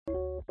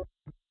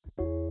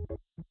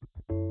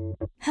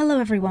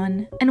Hello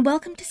everyone, and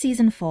welcome to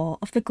Season 4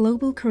 of the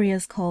Global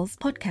Careers Calls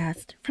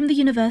podcast from the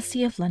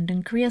University of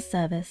London Careers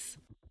Service.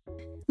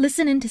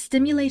 Listen in to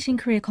stimulating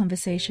career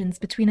conversations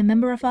between a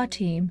member of our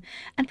team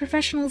and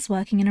professionals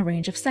working in a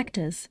range of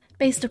sectors,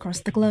 based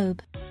across the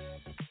globe.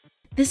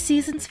 This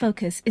season's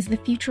focus is the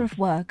future of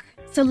work,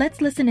 so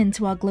let's listen in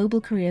to our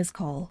Global Careers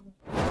Call.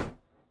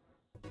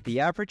 The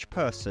average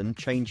person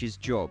changes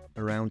job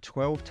around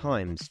 12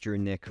 times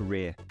during their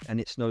career, and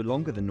it's no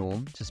longer the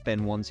norm to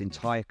spend one's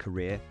entire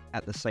career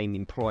at the same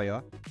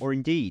employer or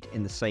indeed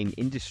in the same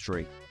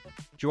industry.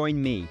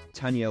 Join me,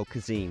 Taniel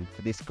Kazim,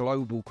 for this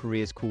Global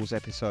Careers Calls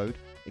episode,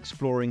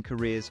 exploring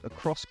careers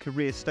across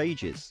career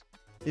stages.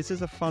 This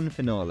is a fun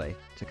finale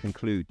to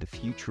conclude the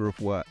Future of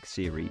Work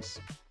series.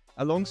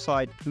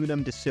 Alongside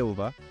Poonam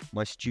Dasilva,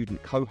 my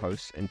student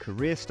co-host and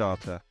career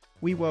starter,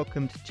 we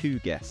welcomed two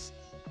guests.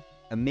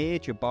 Amir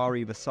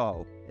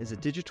Jabarivasal is a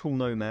digital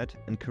nomad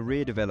and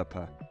career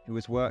developer who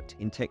has worked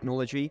in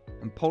technology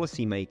and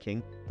policy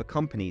making for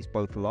companies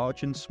both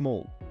large and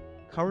small.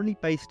 Currently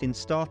based in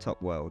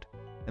startup world,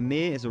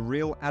 Amir is a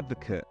real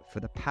advocate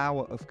for the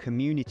power of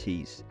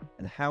communities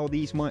and how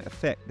these might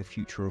affect the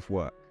future of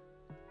work.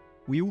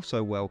 We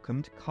also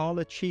welcomed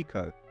Carla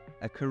Cico,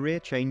 a career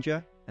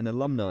changer and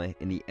alumni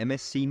in the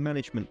MSc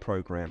Management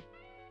program.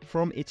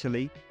 From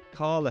Italy,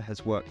 Carla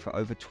has worked for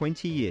over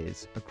 20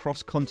 years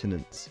across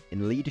continents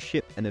in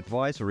leadership and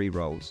advisory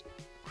roles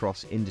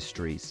across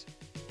industries.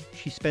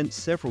 She spent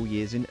several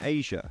years in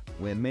Asia,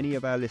 where many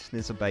of our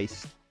listeners are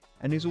based,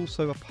 and is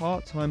also a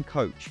part-time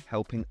coach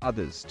helping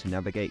others to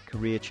navigate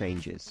career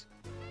changes.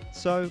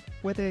 So,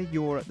 whether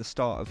you're at the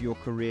start of your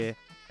career,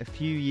 a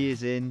few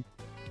years in,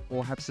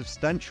 or have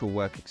substantial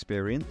work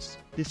experience,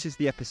 this is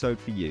the episode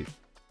for you.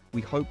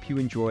 We hope you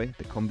enjoy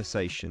the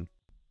conversation.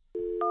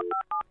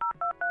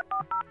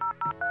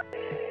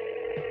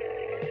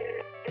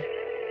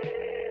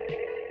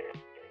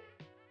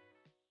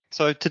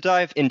 So to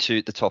dive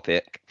into the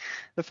topic,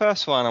 the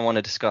first one I want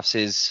to discuss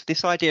is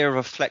this idea of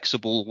a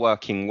flexible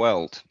working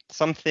world,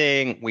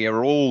 something we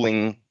are all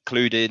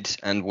included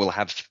and will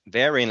have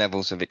varying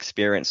levels of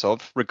experience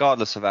of,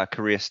 regardless of our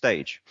career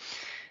stage.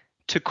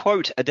 To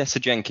quote Adessa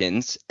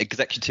Jenkins,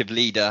 executive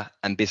leader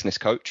and business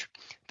coach,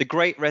 the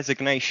great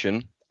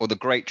resignation or the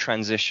great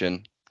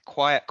transition,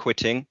 quiet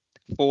quitting,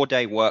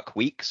 4-day work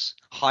weeks,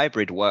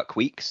 hybrid work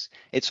weeks.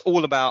 It's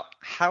all about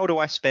how do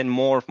I spend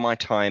more of my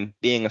time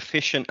being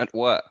efficient at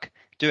work,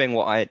 doing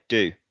what I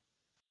do.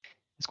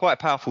 It's quite a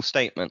powerful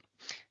statement.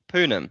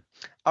 Poonam,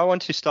 I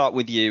want to start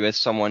with you as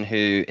someone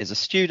who is a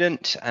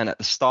student and at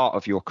the start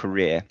of your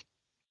career,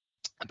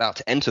 about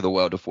to enter the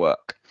world of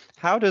work.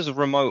 How does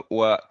remote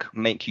work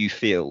make you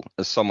feel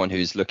as someone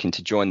who's looking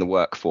to join the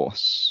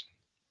workforce?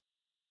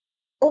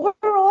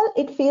 Overall,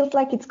 it feels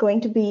like it's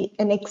going to be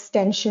an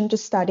extension to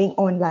studying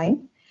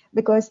online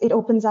because it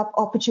opens up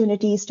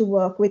opportunities to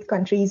work with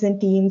countries and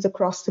teams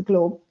across the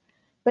globe.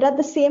 But at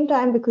the same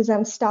time, because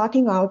I'm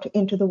starting out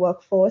into the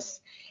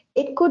workforce,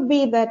 it could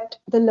be that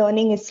the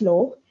learning is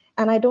slow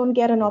and I don't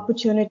get an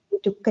opportunity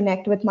to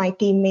connect with my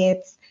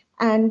teammates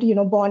and,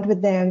 bond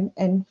with them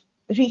and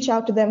reach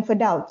out to them for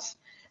doubts.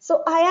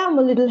 So I am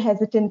a little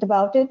hesitant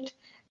about it,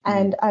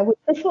 and I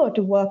would prefer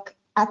to work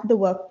at the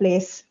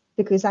workplace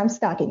because I'm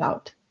starting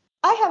out.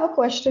 I have a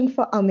question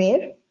for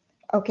Amir.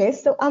 Okay,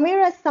 so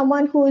Amir, as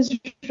someone who is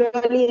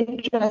really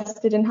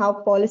interested in how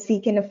policy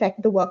can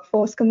affect the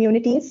workforce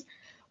communities,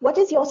 what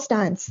is your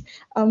stance?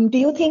 Do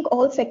you think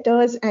all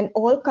sectors and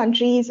all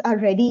countries are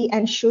ready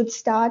and should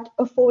start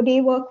a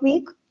 4-day work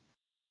week?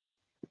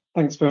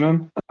 Thanks,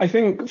 Poonam. I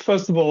think,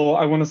 first of all,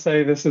 I want to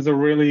say this is a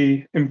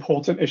really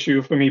important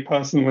issue for me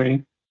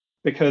personally,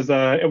 because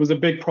it was a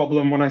big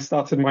problem when I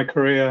started my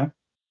career.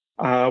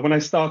 When I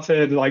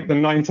started, the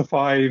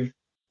 9-to-5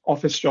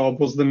 office job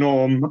was the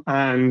norm,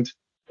 and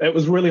it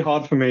was really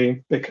hard for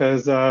me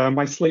because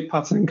my sleep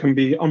pattern can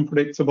be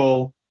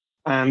unpredictable.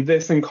 And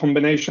this, in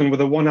combination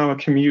with a 1-hour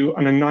commute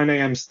and a 9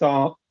 a.m.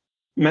 start,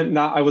 meant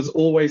that I was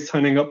always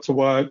turning up to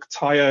work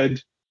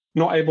tired,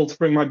 not able to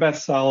bring my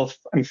best self,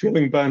 and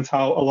feeling burnt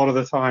out a lot of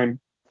the time.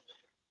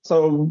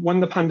 So when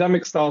the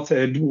pandemic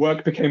started,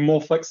 work became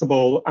more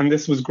flexible, and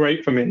this was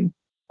great for me.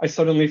 I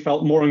suddenly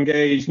felt more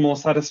engaged, more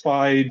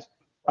satisfied.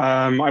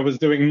 I was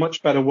doing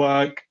much better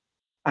work,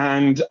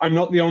 and I'm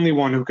not the only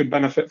one who could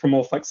benefit from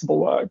more flexible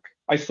work.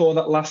 I saw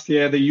that last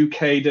year the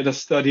UK did a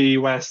study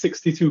where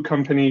 62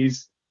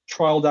 companies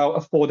trialed out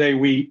a 4-day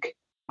week,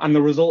 and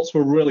the results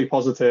were really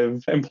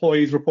positive.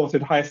 Employees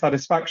reported higher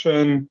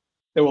satisfaction,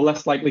 they were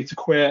less likely to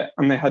quit,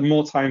 and they had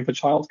more time for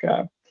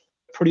childcare.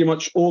 Pretty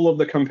much all of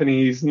the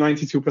companies,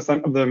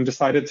 92% of them,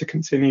 decided to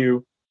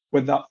continue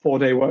with that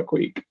 4-day work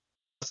week.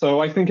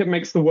 So I think it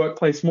makes the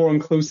workplace more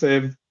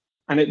inclusive,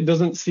 and it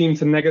doesn't seem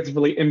to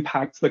negatively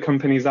impact the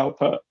company's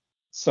output.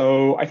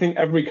 So I think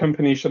every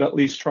company should at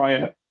least try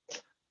it.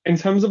 In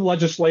terms of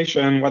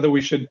legislation, whether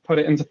we should put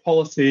it into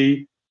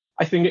policy,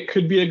 I think it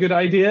could be a good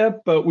idea,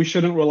 but we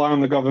shouldn't rely on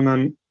the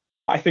government.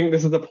 I think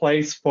this is a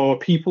place for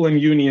people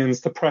and unions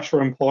to pressure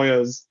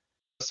employers.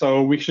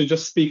 So we should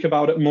just speak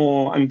about it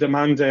more and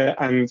demand it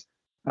and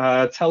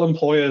Tell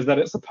employers that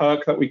it's a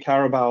perk that we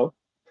care about.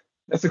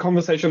 It's a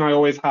conversation I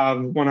always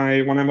have when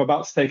I'm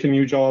about to take a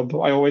new job.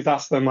 I always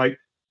ask them, like,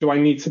 do I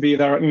need to be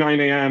there at 9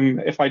 a.m.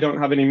 if I don't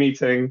have any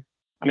meeting?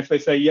 And if they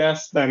say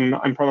yes, then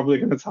I'm probably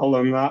going to tell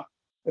them that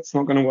it's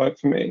not going to work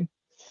for me.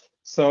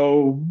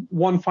 So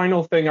one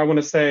final thing I want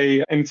to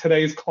say, in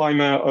today's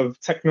climate of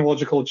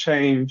technological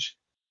change,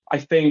 I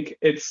think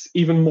it's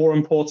even more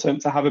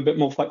important to have a bit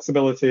more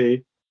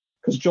flexibility,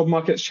 because job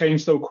markets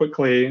change so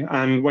quickly.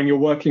 And when you're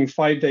working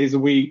 5 days a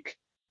week,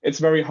 it's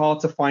very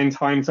hard to find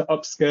time to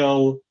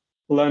upskill,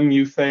 learn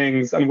new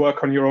things, and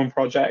work on your own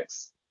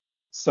projects.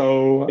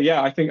 So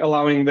yeah, I think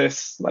allowing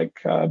this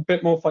a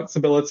bit more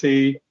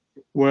flexibility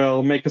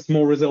will make us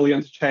more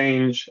resilient to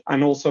change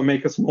and also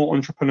make us more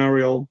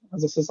entrepreneurial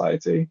as a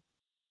society.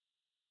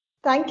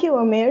 Thank you,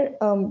 Amir.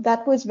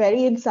 That was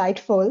very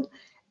insightful.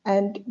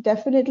 And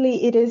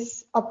definitely it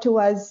is up to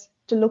us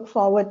to look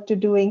forward to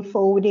doing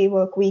 4-day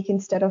work week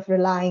instead of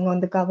relying on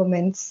the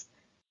governments.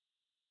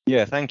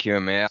 Yeah, thank you,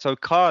 Amir. So,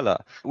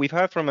 Carla, we've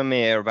heard from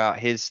Amir about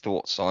his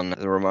thoughts on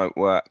the remote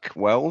work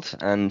world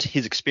and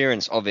his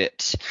experience of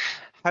it.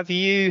 Have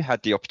you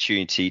had the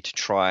opportunity to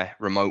try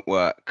remote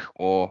work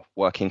or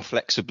working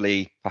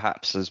flexibly,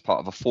 perhaps as part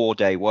of a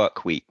 4-day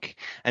work week?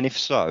 And if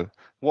so,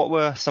 what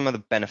were some of the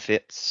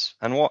benefits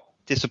and what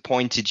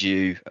disappointed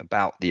you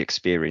about the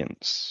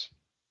experience?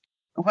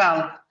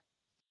 Well,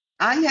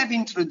 I have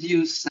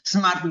introduced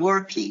smart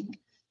working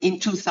in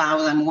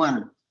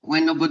 2001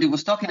 when nobody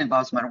was talking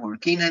about smart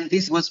working. And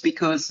this was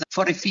because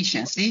for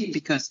efficiency,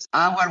 because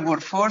our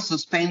workforce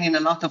was spending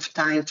a lot of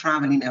time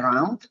traveling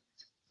around.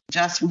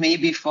 Just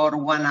maybe for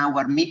 1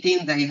 hour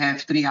meeting, they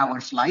have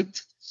 3-hour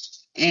flight.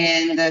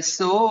 And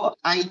so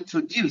I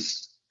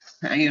introduced,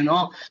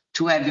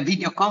 to have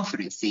video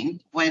conferencing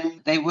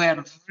when they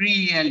were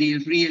really,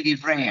 really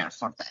rare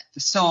for that.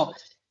 So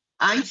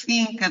I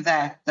think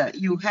that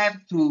you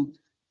have to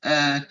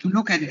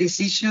look at these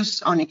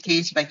issues on a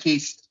case by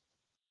case,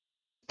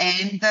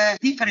 and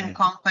different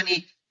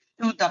company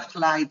should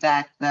apply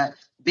that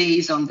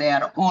based on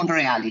their own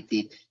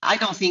reality. I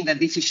don't think that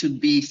this should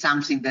be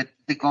something that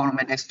the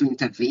government has to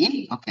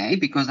intervene, okay?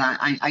 Because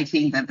I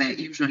think that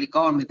usually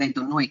government, they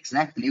don't know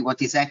exactly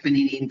what is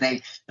happening in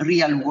the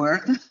real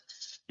world.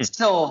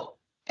 So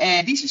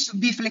this should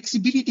be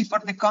flexibility for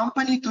the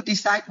company to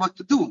decide what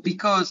to do,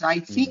 because I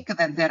think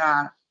that there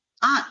are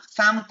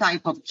some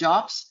type of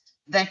jobs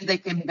that they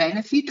can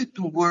benefit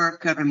to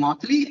work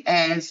remotely,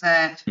 as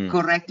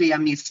correctly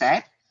Amir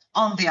said.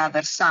 On the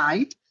other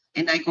side,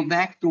 and I go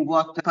back to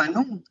what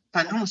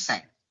Poonam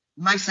said,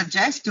 my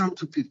suggestion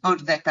to people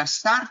that are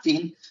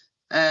starting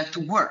to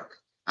work,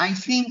 I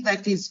think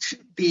that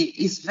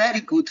is very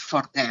good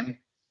for them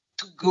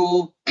to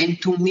go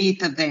and to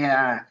meet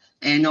their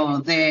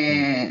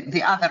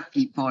the other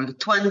people,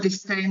 to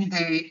understand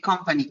the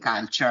company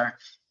culture,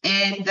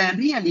 and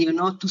really,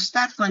 to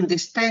start to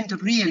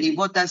understand really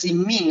what does it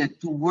mean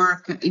to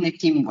work in a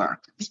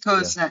teamwork.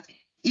 Because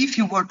if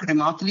you work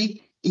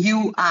remotely,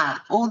 you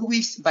are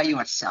always by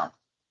yourself.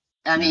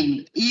 I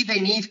mean,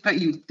 even if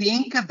you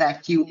think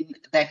that you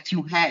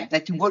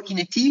work in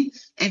a team,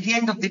 at the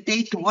end of the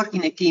day, to work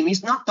in a team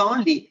is not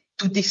only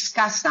to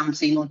discuss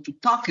something or to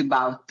talk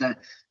about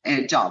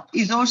a job.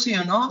 It's also,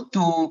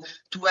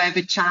 to have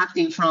a chat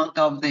in front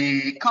of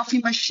the coffee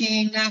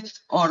machine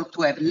or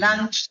to have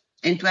lunch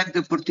and to have the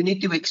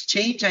opportunity to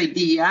exchange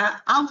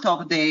idea out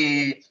of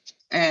the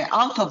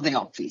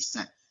office.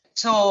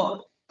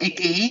 So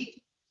again,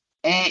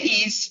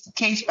 is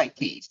case by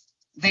case.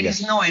 There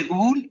is no a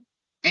rule,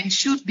 and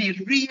should be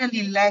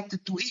really led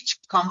to each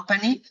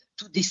company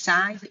to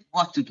decide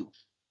what to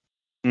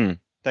do.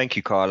 Thank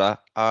you, Carla.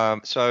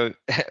 So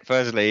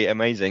firstly,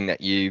 amazing that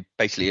you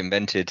basically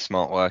invented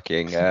smart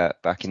working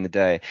back in the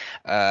day.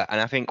 And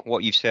I think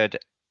what you've said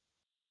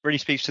really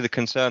speaks to the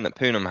concern that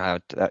Poonam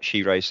had, that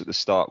she raised at the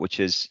start,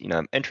 which is,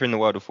 entering the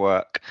world of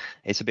work,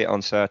 it's a bit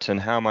uncertain.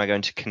 How am I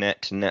going to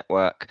connect and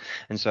network?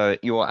 And so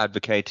you're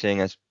advocating,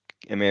 as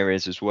Amir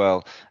is as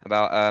well,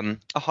 about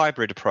a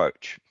hybrid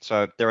approach.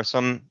 So there are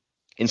some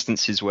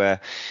instances where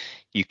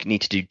you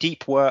need to do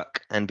deep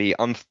work and be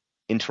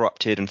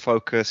uninterrupted and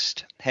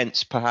focused.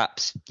 Hence,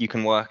 perhaps you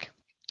can work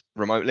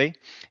remotely.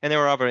 And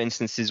there are other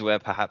instances where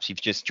perhaps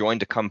you've just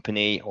joined a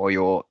company or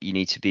you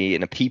need to be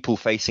in a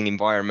people-facing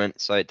environment.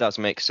 So it does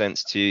make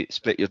sense to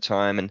split your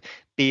time and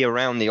be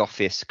around the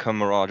office,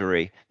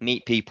 camaraderie,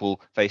 meet people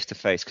face to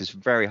face, because it's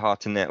very hard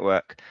to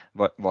network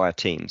via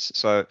Teams.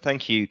 So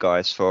thank you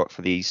guys for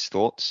these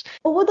thoughts.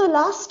 Over the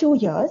last 2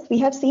 years, we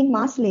have seen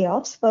mass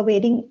layoffs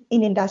pervading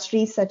in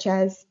industries such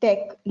as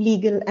tech,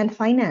 legal, and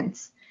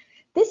finance.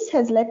 This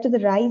has led to the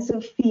rise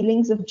of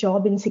feelings of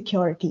job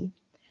insecurity.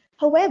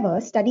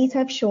 However, studies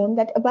have shown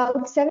that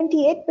about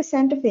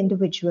 78% of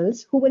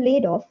individuals who were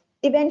laid off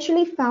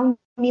eventually found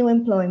new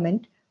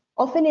employment,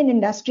 often in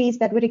industries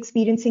that were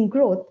experiencing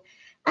growth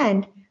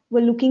and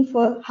were looking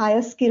for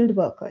higher skilled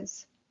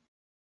workers.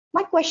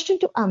 My question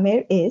to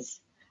Amir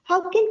is,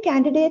 how can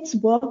candidates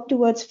work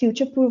towards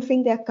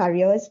future-proofing their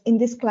careers in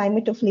this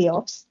climate of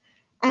layoffs?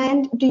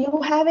 And do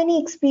you have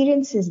any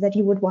experiences that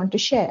you would want to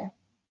share?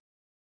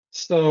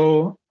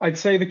 So I'd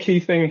say the key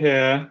thing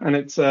here, and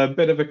it's a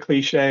bit of a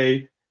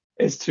cliche,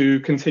 is to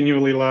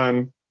continually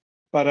learn.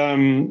 But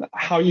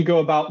how you go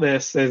about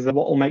this is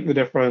what will make the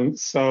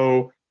difference.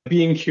 So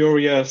being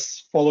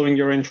curious, following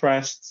your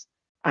interests,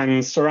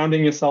 and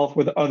surrounding yourself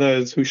with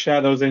others who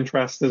share those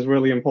interests is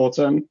really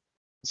important.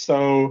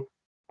 So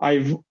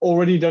I've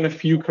already done a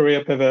few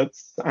career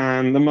pivots,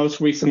 and the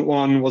most recent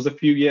one was a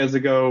few years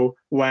ago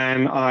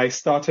when I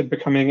started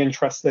becoming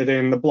interested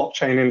in the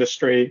blockchain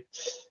industry.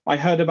 I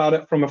heard about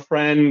it from a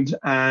friend,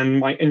 and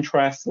my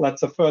interest led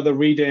to further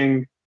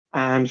reading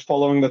and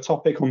following the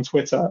topic on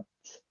Twitter.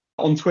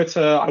 On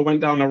Twitter, I went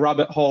down a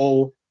rabbit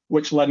hole,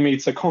 which led me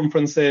to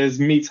conferences,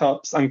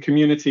 meetups, and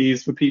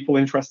communities for people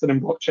interested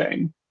in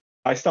blockchain.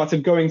 I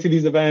started going to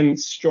these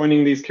events,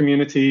 joining these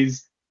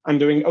communities, and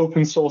doing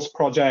open source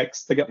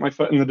projects to get my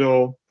foot in the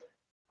door.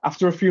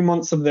 After a few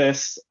months of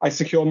this, I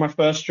secured my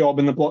first job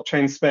in the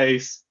blockchain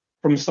space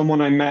from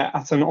someone I met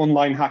at an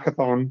online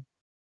hackathon.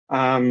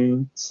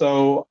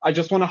 So I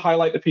just want to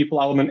highlight the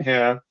people element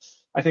here.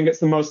 I think it's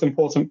the most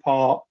important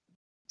part.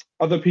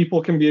 Other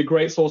people can be a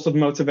great source of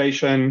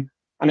motivation,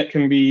 and it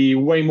can be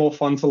way more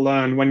fun to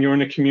learn when you're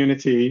in a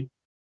community,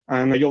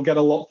 and you'll get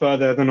a lot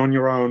further than on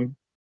your own.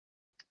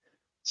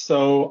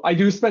 So I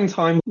do spend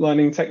time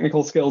learning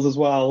technical skills as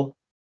well,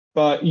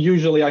 but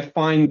usually I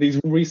find these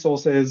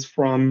resources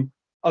from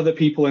other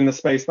people in the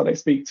space that I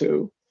speak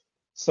to.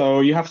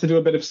 So you have to do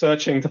a bit of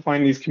searching to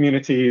find these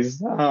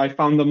communities. I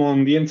found them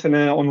on the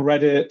internet, on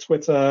Reddit,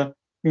 Twitter,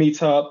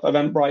 Meetup,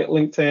 Eventbrite,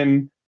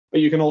 LinkedIn, but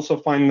you can also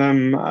find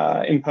them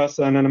in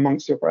person and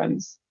amongst your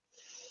friends.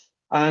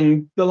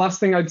 And the last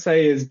thing I'd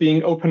say is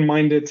being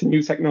open-minded to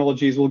new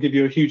technologies will give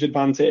you a huge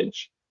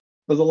advantage.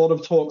 There's a lot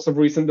of talks of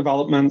recent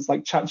developments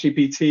like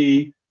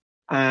ChatGPT,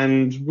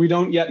 and we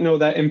don't yet know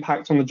their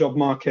impact on the job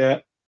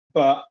market,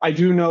 but I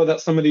do know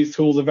that some of these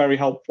tools are very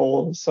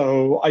helpful.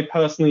 So I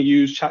personally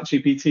use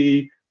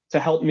ChatGPT to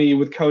help me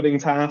with coding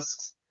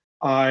tasks.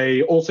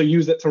 I also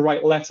use it to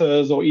write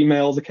letters or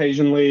emails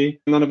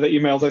occasionally. None of the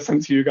emails I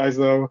sent to you guys,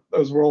 though,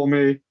 those were all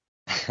me.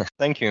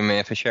 Thank you,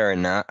 Amir, for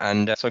sharing that.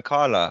 And so,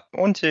 Carla,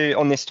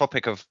 on this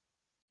topic of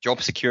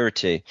job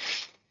security,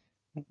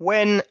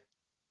 when,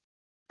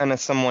 and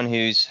as someone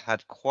who's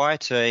had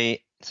quite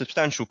a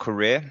substantial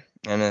career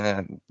and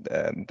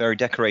a very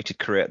decorated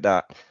career at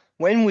that,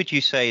 when would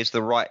you say is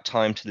the right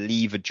time to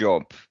leave a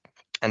job?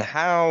 And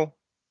how,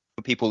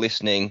 for people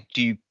listening,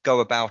 do you go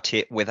about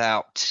it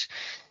without,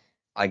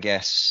 I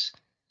guess,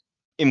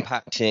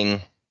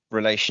 impacting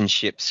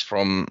relationships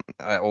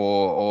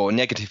or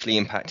negatively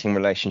impacting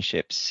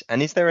relationships?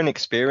 And is there an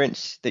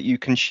experience that you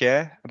can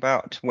share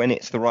about when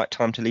it's the right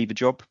time to leave a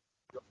job?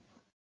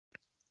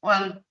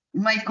 Well,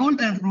 my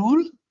golden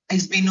rule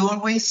has been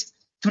always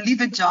to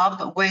leave a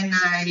job when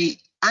I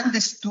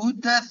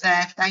understood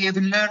that I have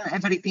learned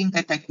everything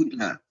that I could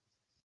learn.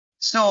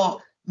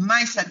 So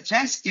my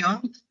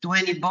suggestion to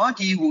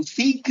anybody who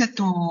think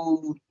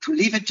to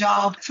leave a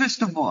job,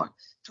 first of all,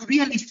 to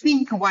really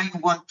think why you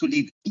want to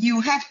leave.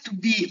 You have to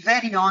be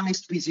very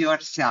honest with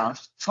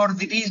yourself for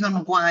the reason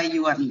why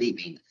you are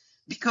leaving.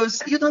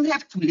 Because you don't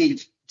have to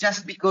leave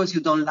just because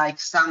you don't like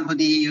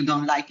somebody, you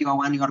don't like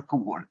your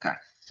coworker.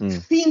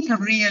 Think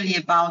really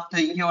about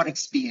your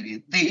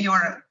experience,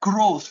 your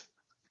growth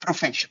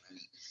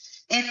professionally.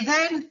 And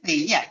then say,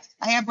 yes,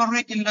 I have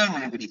already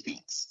learned everything.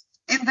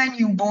 And then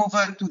you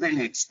move to the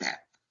next step.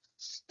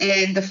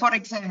 And for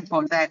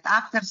example, that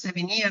after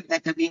 7 years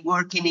that I've been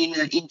working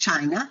in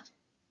China,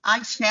 I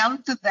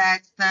felt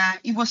that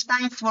it was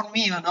time for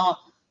me,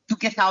 to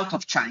get out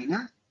of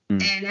China.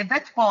 And at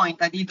that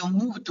point, I didn't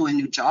move to a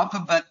new job,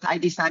 but I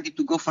decided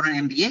to go for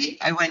an MBA.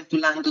 I went to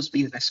London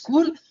Business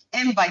School.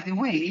 And by the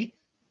way,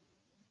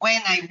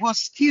 when I was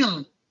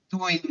still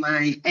doing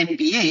my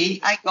MBA,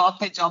 I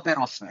got a job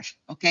offer,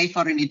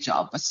 for a new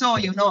job. So,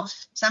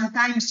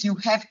 sometimes you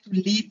have to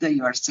lead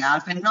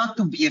yourself and not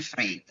to be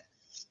afraid.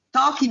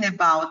 Talking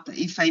about,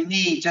 if I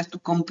may, just to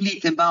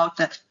complete about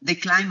the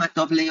climate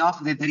of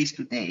layoff that there is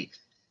today.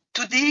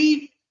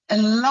 Today, a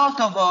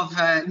lot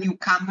of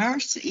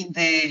newcomers in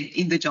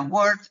the job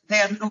world,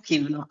 they are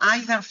looking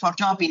either for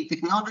job in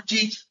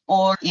technology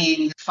or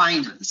in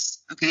finance,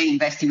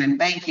 investment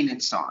banking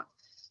and so on.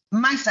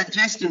 My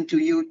suggestion to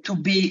you to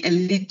be a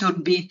little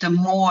bit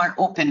more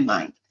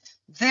open-minded.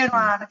 There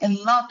are a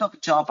lot of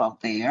jobs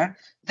out there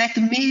that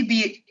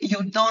maybe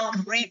you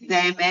don't read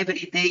them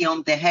every day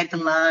on the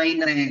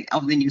headline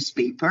of the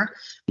newspaper,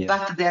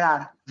 but there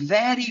are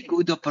very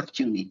good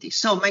opportunities.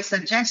 So my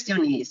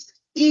suggestion is,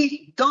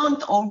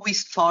 don't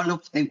always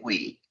follow the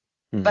way,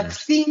 but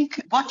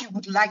think what you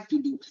would like to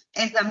do.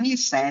 As Amir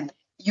said,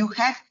 you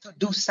have to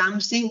do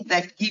something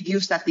that gives you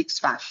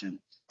satisfaction.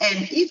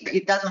 And if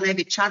it doesn't have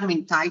a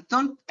charming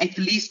title, at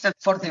least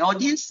for the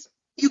audience,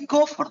 you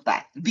go for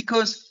that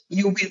because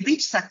you will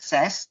reach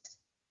success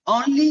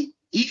only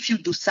if you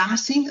do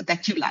something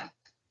that you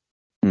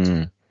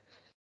like.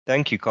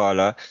 Thank you,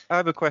 Carla. I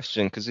have a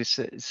question because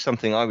it's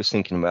something I was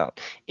thinking about.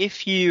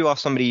 If you are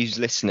somebody who's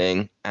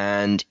listening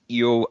and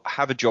you'll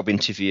have a job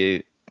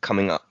interview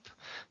coming up,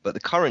 but the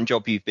current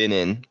job you've been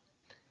in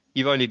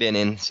you've only been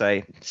in,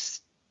 say,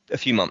 a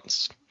few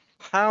months.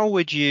 How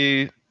would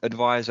you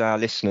advise our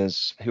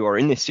listeners who are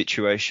in this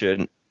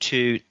situation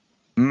to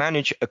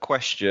manage a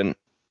question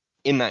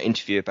in that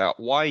interview about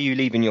why are you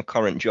leaving your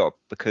current job?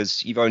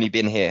 Because you've only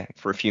been here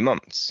for a few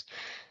months.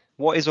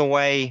 What is a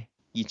way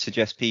you'd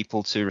suggest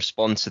people to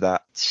respond to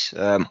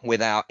that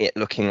without it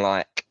looking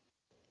like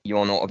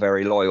you're not a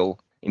very loyal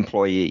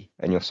employee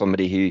and you're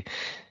somebody who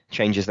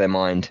changes their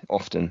mind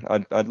often?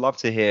 I'd love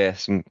to hear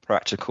some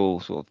practical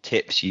sort of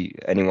tips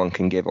anyone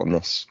can give on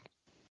this.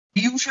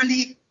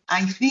 Usually,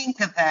 I think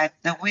that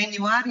when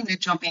you are in a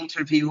job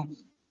interview,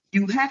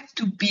 you have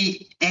to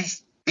be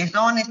as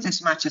honest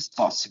as much as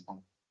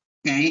possible,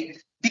 okay?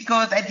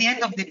 Because at the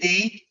end of the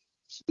day,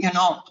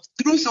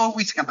 truth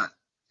always comes out.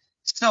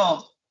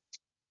 So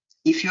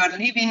if you are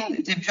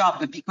leaving the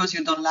job because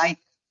you don't like,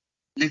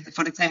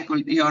 for example,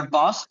 your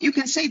boss, you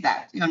can say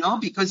that,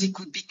 because it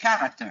could be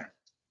character.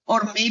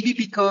 Or maybe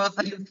because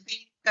you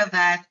think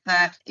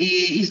that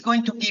is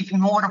going to give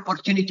more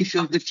opportunity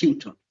for the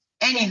future.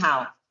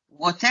 Anyhow,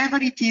 whatever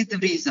it is the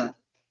reason,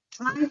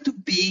 try to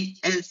be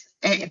as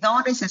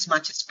honest as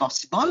much as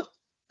possible,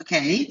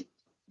 okay?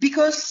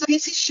 Because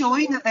this is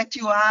showing that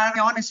you are an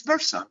honest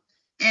person.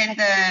 And,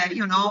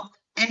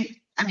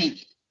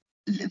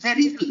 there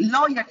is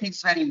loyalty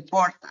is very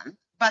important,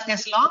 but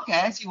as long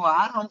as you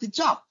are on the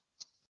job.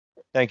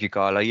 Thank you,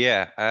 Carla.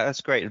 Yeah,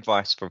 that's great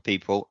advice for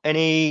people.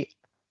 Any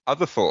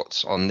other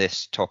thoughts on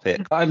this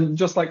topic? I'd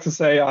just like to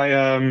say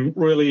I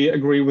really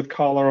agree with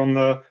Carla on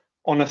the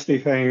honesty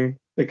thing,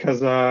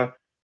 because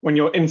when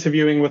you're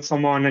interviewing with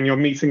someone and you're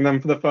meeting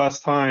them for the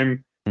first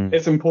time,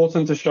 it's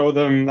important to show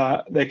them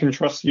that they can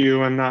trust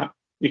you and that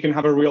you can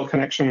have a real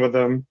connection with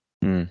them.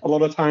 A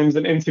lot of times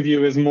an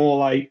interview is more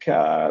like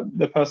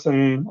the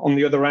person on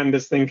the other end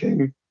is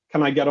thinking,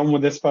 can I get on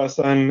with this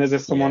person? Is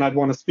this someone I'd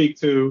want to speak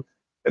to?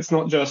 It's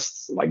not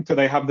just like, do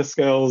they have the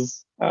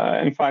skills?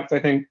 In fact, I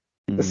think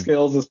the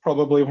skills is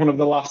probably one of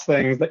the last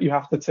things that you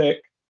have to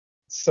tick.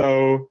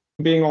 So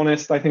being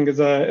honest, I think, is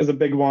a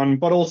big one,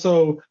 but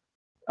also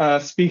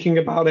speaking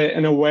about it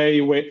in a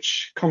way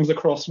which comes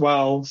across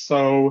well.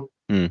 So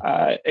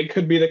it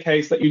could be the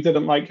case that you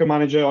didn't like your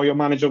manager or your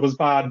manager was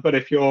bad, but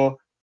if you're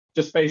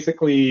just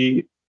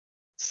basically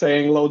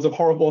saying loads of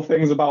horrible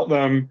things about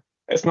them,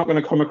 it's not going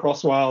to come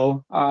across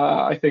well.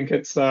 I think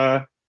it's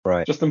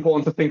just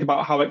important to think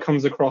about how it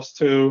comes across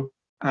too.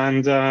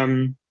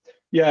 And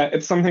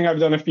it's something I've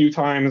done a few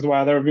times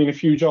where there have been a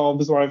few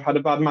jobs where I've had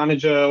a bad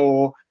manager,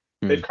 or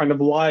they've kind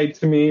of lied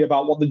to me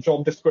about what the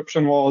job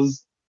description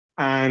was.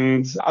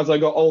 And as I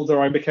got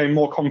older, I became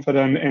more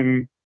confident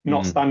in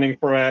not standing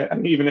for it.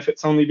 And even if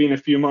it's only been a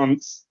few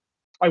months,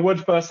 I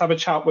would first have a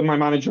chat with my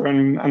manager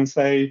and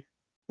say,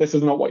 this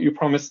is not what you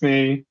promised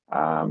me.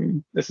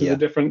 This is a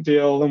different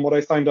deal than what I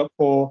signed up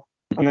for.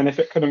 And then if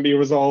it couldn't be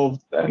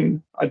resolved,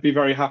 then I'd be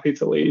very happy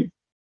to leave.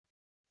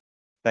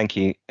 Thank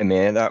you,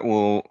 Amir. That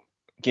will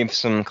give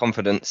some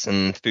confidence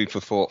and food for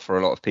thought for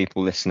a lot of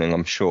people listening,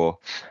 I'm sure.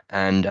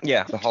 And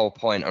the whole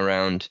point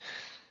around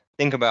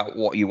think about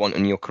what you want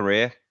in your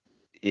career.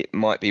 It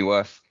might be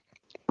worth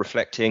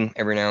reflecting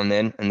every now and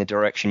then in the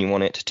direction you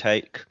want it to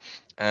take.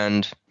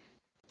 And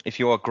if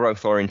you're a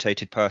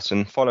growth-orientated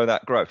person, follow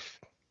that growth.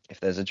 If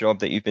there's a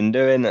job that you've been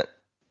doing that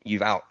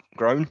you've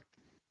outgrown,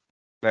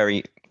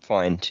 very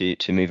fine to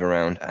move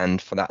around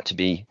and for that to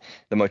be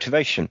the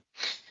motivation.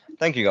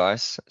 Thank you,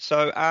 guys.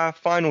 So our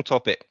final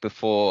topic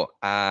before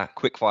our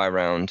quickfire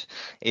round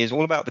is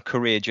all about the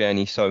career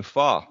journey so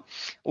far.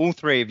 All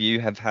three of you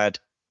have had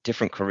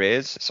different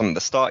careers, some at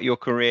the start of your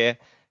career,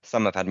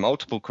 some have had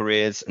multiple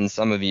careers, and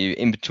some of you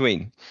in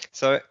between.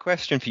 So a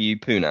question for you,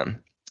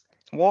 Poonam.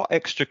 What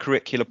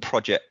extracurricular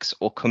projects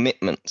or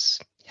commitments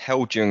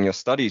held during your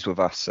studies with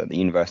us at the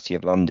University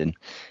of London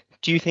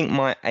do you think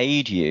might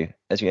aid you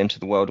as you enter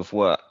the world of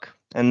work?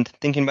 And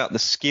thinking about the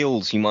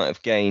skills you might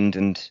have gained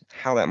and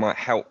how that might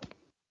help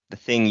the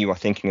thing you are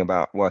thinking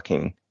about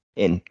working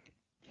in.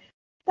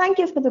 Thank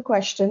you for the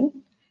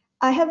question.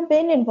 I have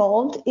been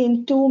involved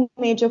in two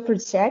major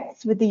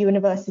projects with the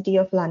University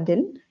of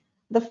London.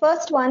 The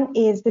first one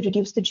is the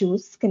Reduce the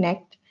Juice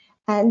Connect.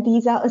 And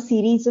these are a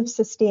series of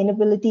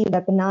sustainability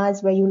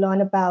webinars where you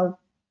learn about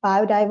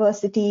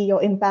biodiversity,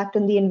 your impact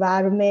on the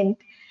environment.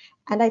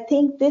 And I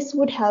think this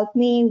would help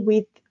me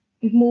with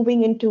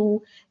moving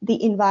into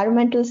the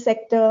environmental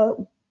sector,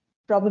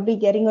 probably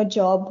getting a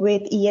job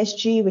with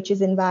ESG, which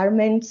is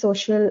environment,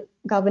 social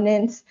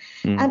governance,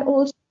 and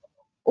also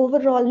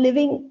overall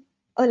living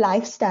a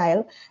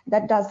lifestyle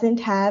that doesn't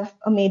have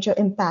a major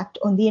impact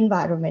on the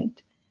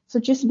environment. So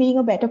just being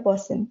a better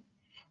person.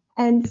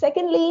 And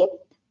secondly,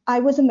 I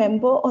was a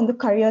member on the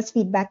careers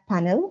feedback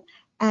panel,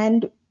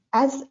 and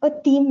as a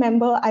team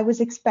member, I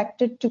was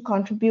expected to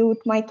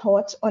contribute my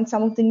thoughts on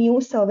some of the new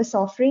service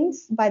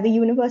offerings by the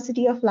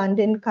University of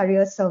London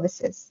Career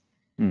Services.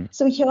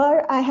 So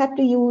here I had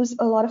to use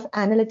a lot of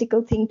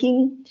analytical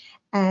thinking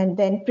and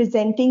then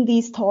presenting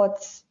these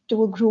thoughts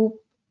to a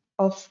group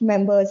of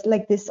members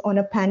like this on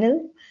a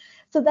panel.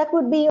 So that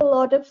would be a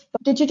lot of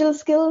digital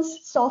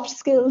skills, soft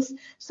skills,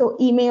 so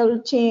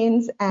email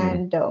chains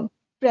and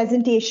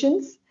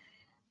presentations.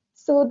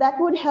 So that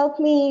would help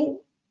me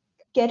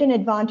get an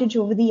advantage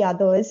over the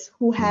others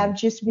who have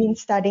just been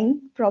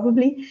studying,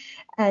 probably.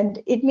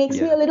 And it makes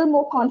me a little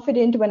more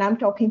confident when I'm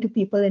talking to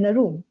people in a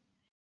room.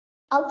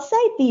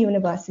 Outside the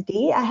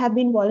university, I have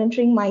been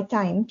volunteering my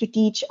time to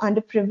teach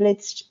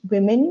underprivileged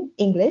women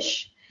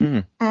English.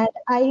 And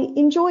I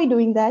enjoy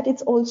doing that.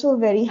 It's also a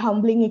very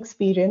humbling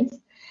experience.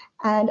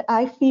 And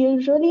I feel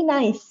really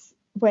nice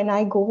when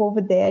I go over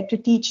there to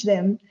teach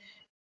them.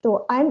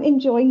 So I'm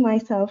enjoying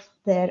myself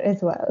there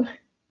as well.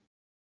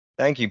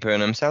 Thank you,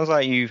 Poonam. Sounds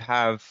like you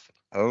have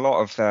a lot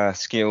of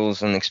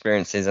skills and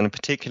experiences, and a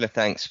particular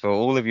thanks for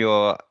all of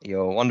your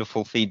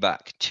wonderful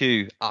feedback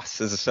to us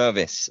as a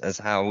service, as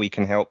how we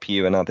can help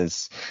you and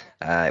others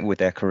with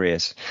their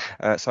careers.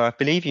 So I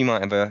believe you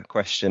might have a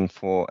question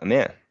for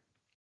Amir.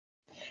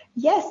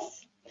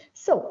 Yes.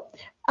 So,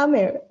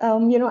 Amir,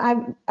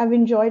 I've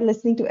enjoyed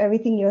listening to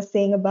everything you're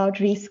saying about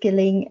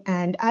reskilling,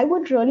 and I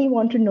would really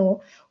want to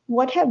know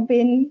what have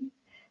been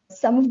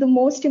some of the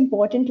most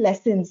important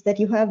lessons that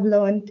you have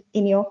learned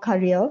in your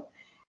career,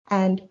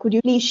 and could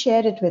you please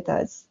share it with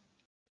us?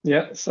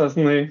 Yeah,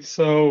 certainly.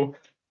 So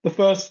the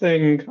first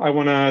thing I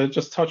want to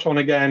just touch on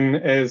again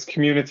is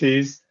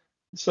communities.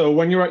 So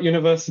when you're at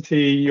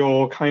university,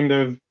 you're kind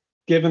of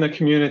given a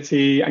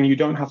community and you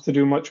don't have to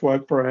do much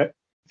work for it.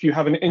 If you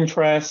have an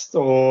interest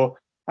or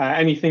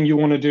anything you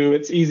want to do,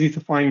 it's easy to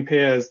find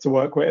peers to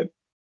work with.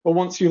 But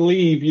once you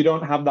leave, you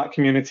don't have that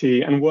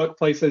community, and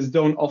workplaces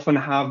don't often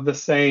have the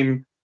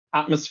same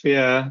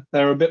atmosphere.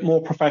 They're a bit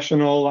more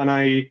professional, and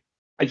I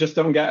just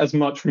don't get as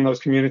much from those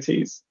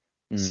communities.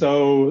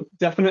 So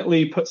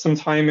definitely put some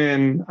time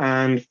in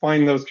and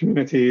find those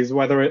communities,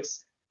 whether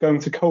it's going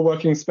to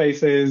co-working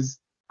spaces,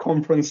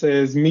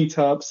 conferences,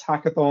 meetups,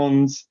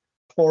 hackathons,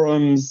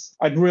 forums.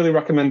 I'd really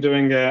recommend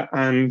doing it.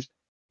 And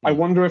I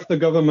wonder if the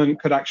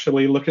government could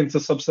actually look into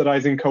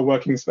subsidizing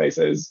co-working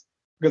spaces,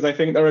 because I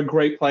think they're a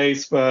great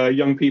place for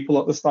young people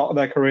at the start of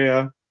their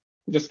career.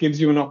 It just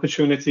gives you an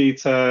opportunity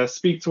to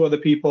speak to other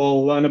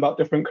people, learn about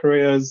different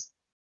careers.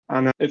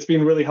 And it's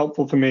been really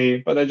helpful for me,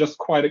 but they're just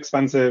quite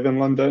expensive in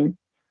London.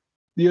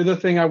 The other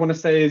thing I want to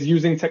say is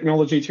using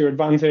technology to your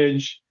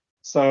advantage.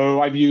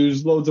 So I've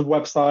used loads of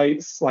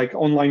websites, like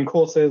online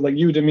courses like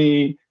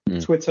Udemy,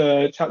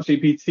 Twitter,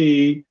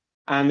 ChatGPT,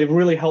 and they've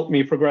really helped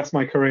me progress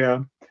my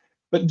career.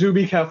 But do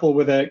be careful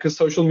with it, because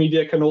social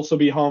media can also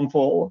be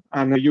harmful,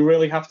 and you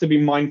really have to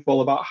be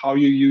mindful about how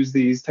you use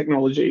these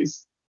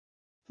technologies.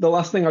 The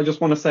last thing I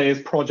just want to say is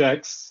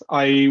projects.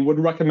 I would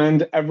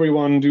recommend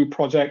everyone do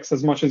projects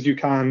as much as you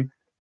can,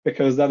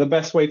 because they're the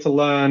best way to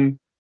learn.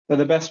 They're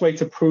the best way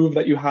to prove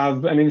that you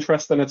have an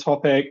interest in a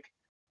topic.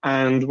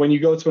 And when you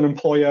go to an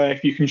employer,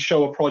 if you can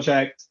show a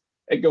project,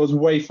 it goes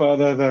way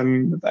further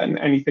than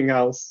anything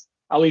else,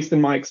 at least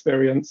in my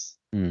experience.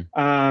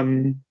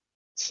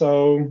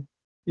 So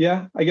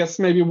yeah, I guess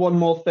maybe one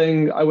more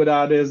thing I would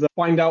add is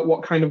find out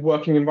what kind of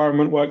working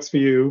environment works for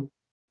you.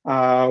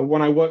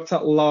 When I worked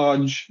at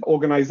large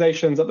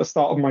organizations at the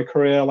start of my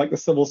career, like the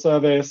civil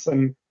service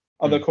and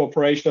other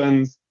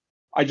corporations,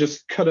 I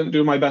just couldn't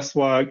do my best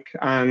work.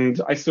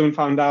 And I soon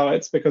found out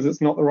it's because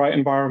it's not the right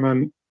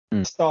environment.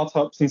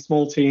 Startups and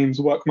small teams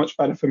work much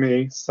better for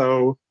me.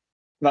 So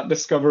that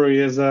discovery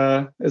is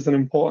an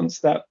important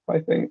step, I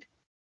think.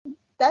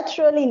 That's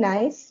really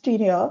nice to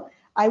hear.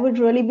 I would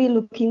really be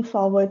looking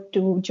forward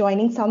to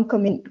joining some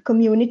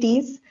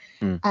communities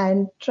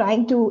and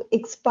trying to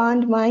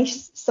expand my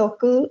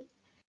circle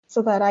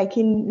so that I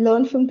can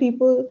learn from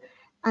people.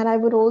 And I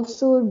would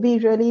also be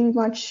really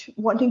much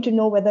wanting to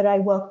know whether I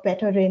work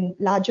better in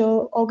larger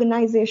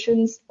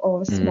organizations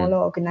or smaller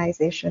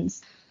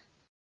organizations.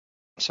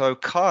 So,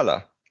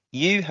 Carla,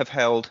 you have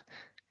held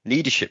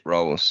leadership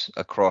roles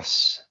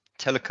across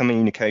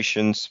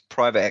telecommunications,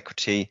 private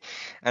equity,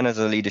 and as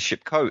a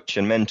leadership coach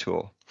and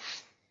mentor.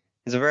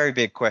 It's a very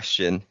big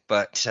question,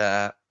 but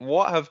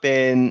what have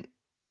been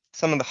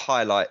some of the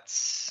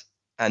highlights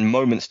and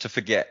moments to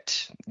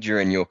forget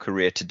during your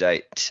career to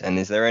date? And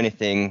is there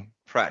anything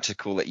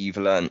practical that you've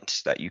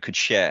learnt that you could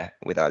share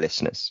with our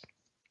listeners?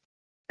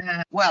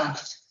 Well,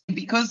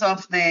 because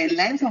of the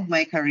length of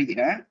my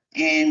career,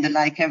 and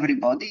like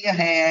everybody, I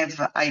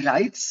have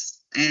highlights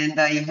and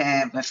I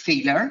have a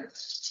failure.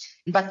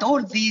 But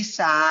all these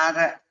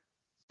are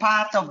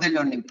part of the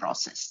learning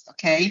process,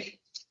 okay?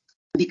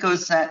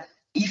 Because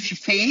if you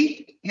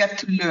fail, you have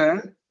to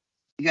learn,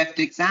 you have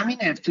to examine,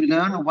 you have to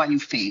learn why you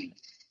failed.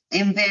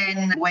 And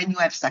then when you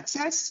have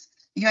success,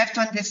 you have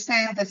to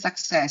understand that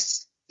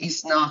success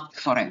is not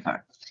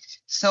forever.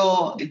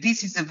 So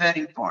this is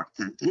very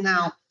important.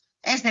 Now,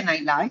 as an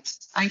highlight,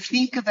 I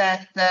think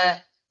that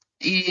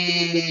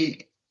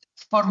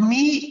for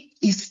me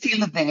is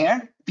still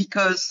there,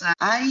 because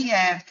I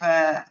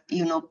have,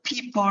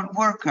 people,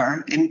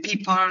 worker and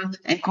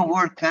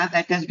co-worker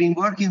that has been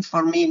working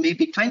for me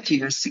maybe 20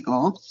 years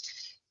ago,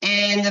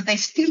 and they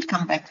still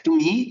come back to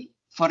me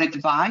for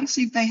advice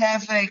if they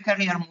have a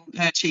career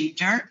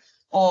changer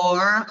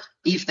or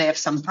if they have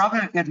some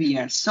problem in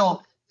career.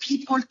 So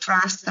people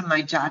trust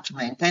my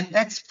judgment, and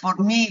that's, for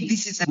me,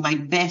 this is my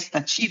best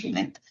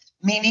achievement,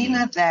 meaning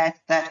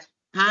that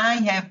I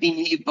have been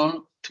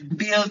able to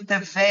build a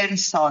very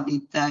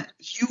solid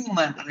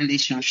human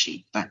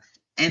relationship,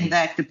 and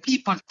that the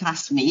people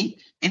trust me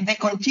and they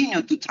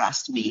continue to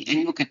trust me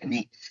and look at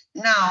me.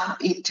 Now,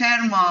 in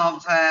terms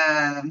of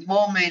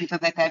moment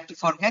that I have to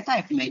forget, I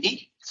have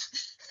many.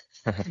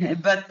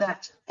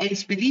 But and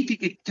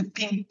specific to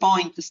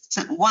pinpoint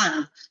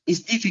one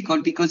is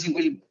difficult because it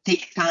will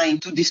take time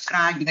to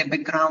describe the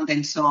background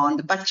and so on.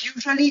 But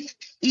usually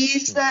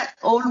is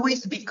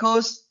always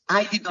because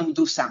I didn't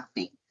do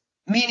something,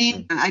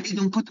 meaning I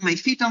didn't put my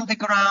feet on the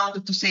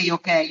ground to say,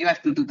 okay, you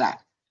have to do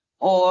that.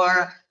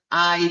 Or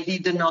I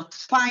did not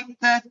fight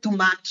too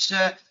much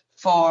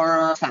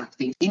for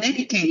something. In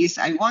any case,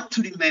 I want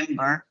to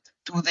remember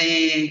to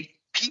the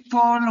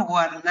people who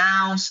are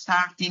now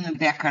starting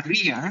their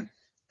career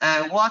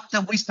what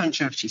Winston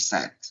Churchill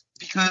said.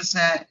 Because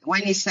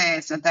when he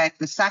says that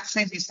the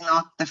success is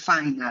not the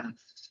final,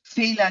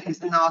 failure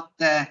is not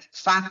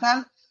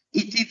fatal,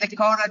 it is the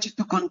courage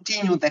to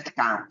continue that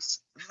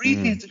counts.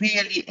 Really is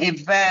really a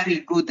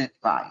very good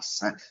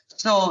advice.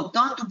 So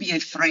don't be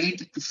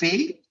afraid to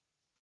fail.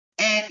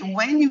 And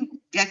when you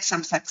get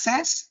some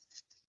success,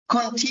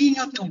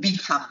 continue to be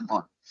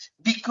humble.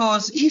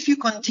 Because if you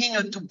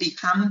continue to be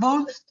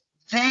humble,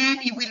 then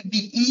it will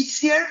be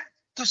easier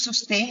to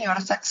sustain your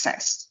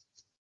success.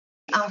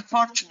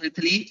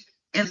 Unfortunately,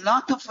 a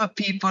lot of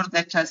people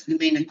that just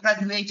remain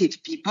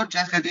graduated people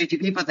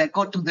that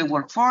go to the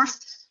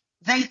workforce,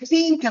 they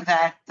think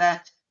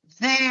that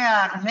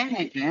their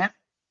manager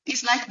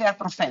is like their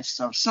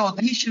professor. So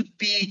he should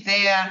be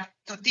there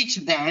to teach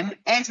them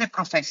as a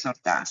professor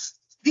does.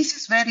 This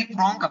is a very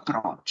wrong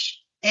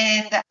approach.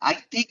 And I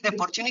take the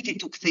opportunity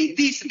to say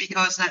this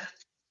because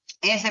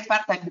as a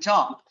part-time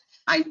job,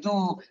 I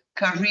do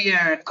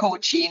career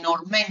coaching or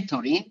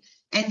mentoring.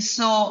 And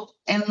so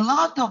a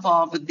lot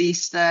of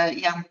these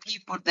young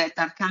people that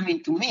are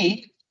coming to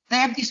me, they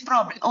have this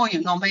problem. Oh,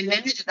 my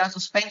manager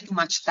doesn't spend too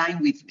much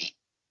time with me.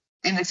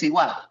 And I say,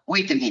 well,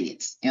 wait a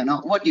minute,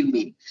 what do you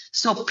mean?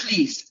 So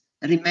please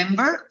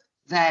remember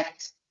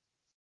that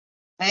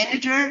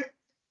managers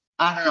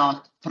are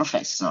not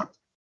professors.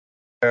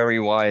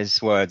 Very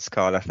wise words,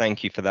 Carla.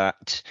 Thank you for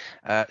that.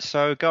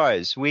 So,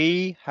 guys,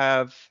 we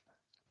have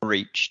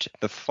reached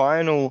the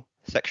final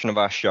section of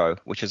our show,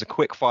 which is a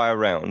quick fire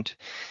round.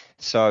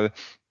 So,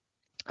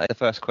 the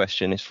first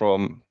question is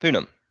from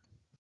Poonam.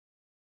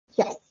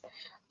 Yes.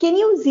 Can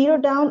you zero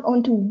down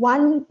onto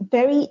one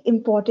very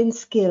important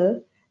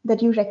skill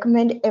that you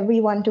recommend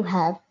everyone to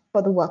have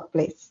for the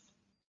workplace?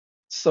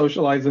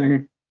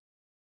 Socializing.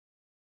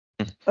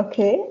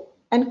 Okay.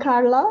 And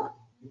Carla?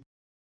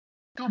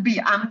 To be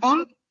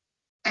humble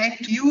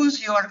and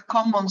use your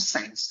common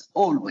sense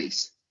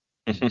always.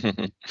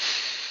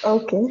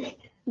 Okay.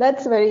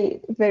 That's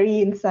very,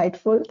 very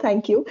insightful.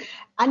 Thank you.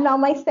 And now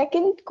my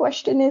second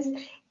question is,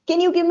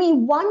 can you give me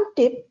one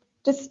tip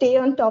to stay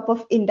on top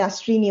of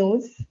industry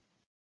news?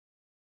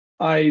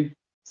 I'd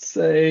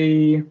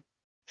say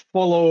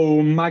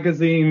follow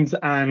magazines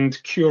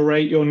and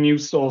curate your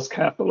news source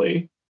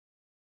carefully.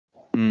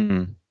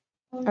 Okay.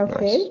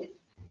 Nice.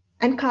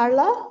 And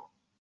Carla?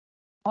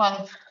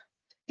 Well,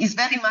 it's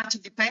very much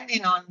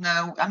depending on,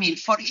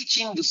 for each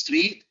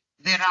industry,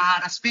 there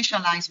are a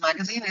specialized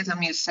magazine, as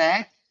Amir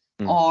said,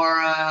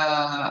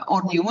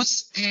 or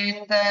news,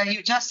 and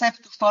you just have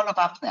to follow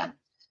up them.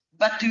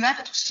 But you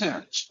have to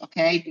search,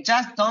 okay?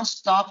 Just don't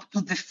stop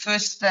to the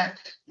first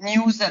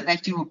news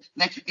that you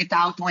get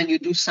out when you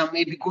do some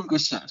maybe Google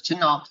search.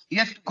 No, you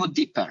have to go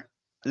deeper.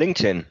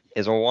 LinkedIn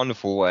is a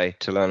wonderful way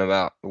to learn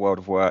about the world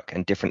of work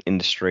and different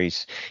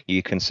industries.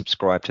 You can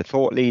subscribe to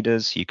thought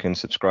leaders, you can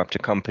subscribe to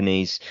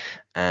companies,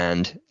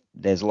 and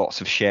there's lots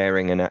of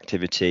sharing and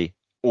activity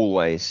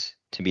always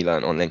to be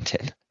learned on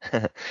LinkedIn.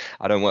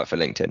 I don't work for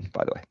LinkedIn,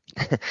 by the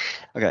way.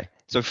 Okay,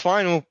 so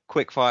final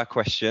quick fire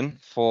question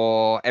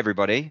for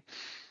everybody.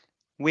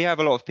 We have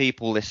a lot of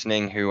people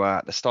listening who are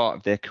at the start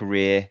of their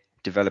career,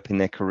 developing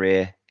their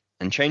career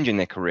and changing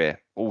their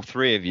career. All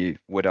three of you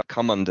would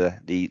come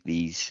under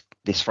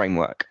this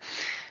framework.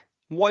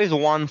 What is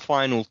one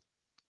final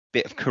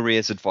bit of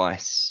careers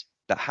advice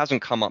that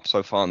hasn't come up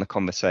so far in the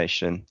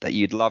conversation that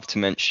you'd love to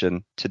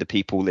mention to the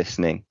people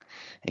listening?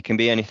 It can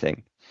be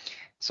anything.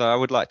 So I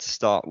would like to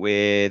start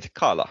with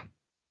Carla.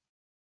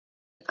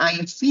 I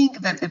think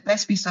that the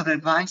best piece of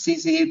advice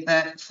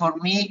for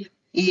me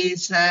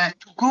is to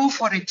go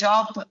for a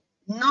job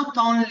not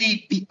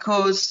only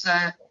because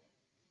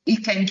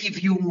it can give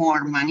you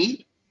more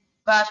money,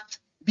 but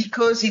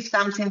because it's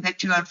something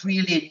that you are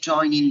really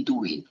enjoying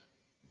doing.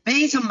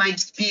 Based on my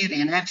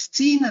experience, I've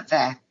seen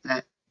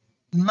that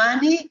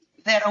money,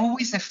 they're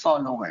always a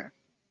follower.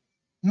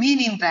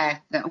 Meaning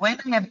that when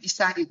I have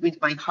decided with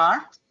my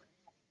heart,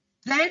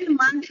 then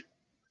money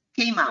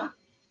came out.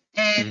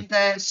 And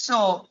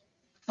so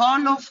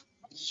follow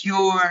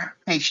your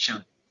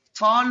passion,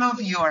 follow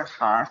your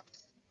heart,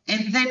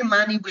 and then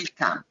money will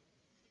come.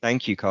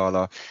 Thank you,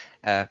 Carla.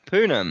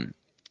 Poonam,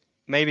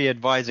 maybe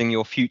advising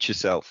your future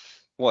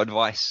self. What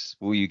advice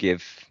will you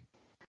give?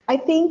 I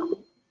think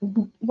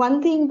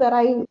one thing that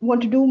I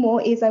want to do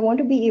more is I want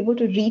to be able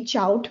to reach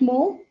out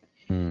more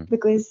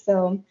because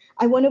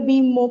I want to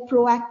be more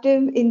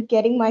proactive in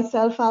getting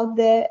myself out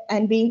there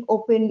and being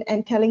open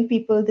and telling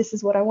people this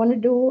is what I want to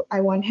do.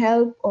 I want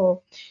help,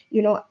 or,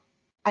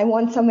 I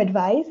want some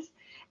advice.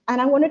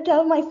 And I want to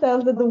tell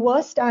myself that the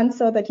worst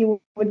answer that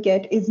you would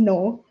get is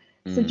no.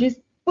 So just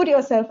put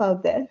yourself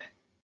out there.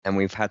 And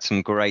we've had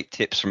some great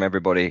tips from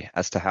everybody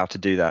as to how to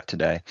do that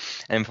today.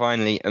 And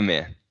finally,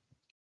 Amir.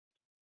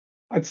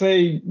 I'd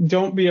say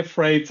don't be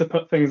afraid to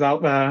put things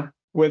out there.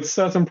 With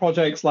certain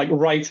projects like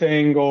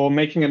writing or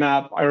making an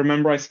app, I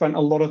remember I spent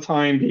a lot of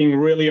time being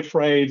really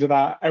afraid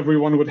that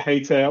everyone would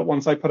hate it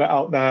once I put it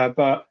out there.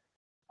 But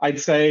I'd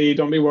say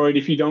don't be worried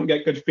if you don't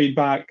get good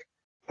feedback.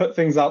 Put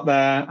things out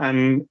there.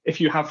 And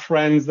if you have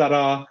friends that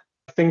are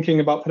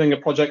thinking about putting a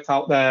project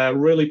out there,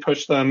 really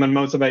push them and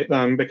motivate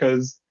them,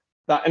 because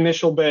that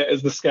initial bit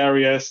is the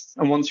scariest.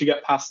 And once you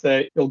get past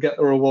it, you'll get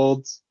the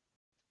rewards.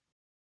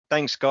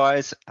 Thanks,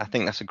 guys. I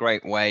think that's a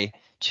great way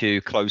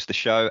to close the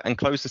show and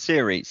close the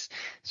series.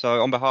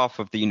 So on behalf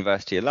of the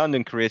University of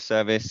London Career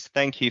Service,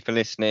 thank you for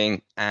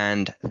listening,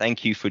 and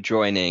thank you for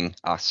joining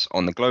us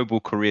on the Global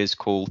Careers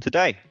Call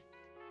today.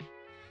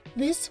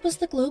 This was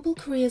the Global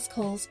Careers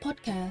Calls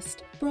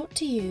podcast, brought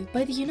to you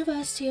by the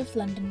University of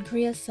London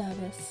Career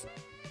Service.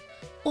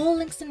 All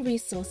links and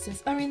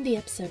resources are in the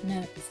episode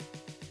notes.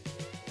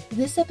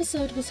 This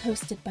episode was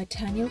hosted by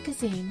Taniel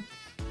Kazim,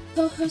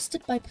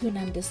 co-hosted by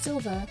Poonam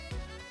Dasilva,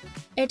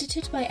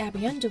 edited by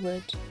Abby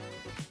Underwood,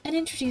 and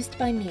introduced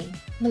by me,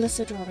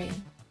 Melissa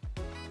Dorian.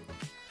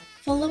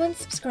 Follow and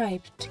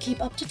subscribe to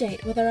keep up to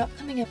date with our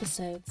upcoming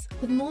episodes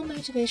with more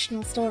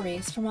motivational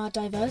stories from our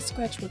diverse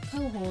graduate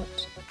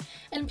cohort,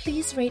 and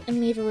please rate and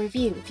leave a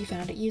review if you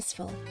found it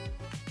useful.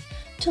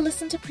 To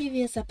listen to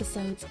previous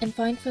episodes and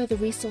find further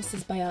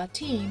resources by our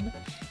team,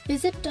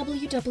 visit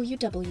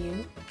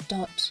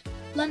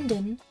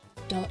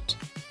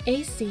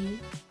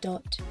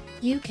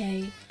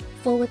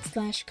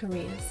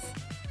www.london.ac.uk/careers.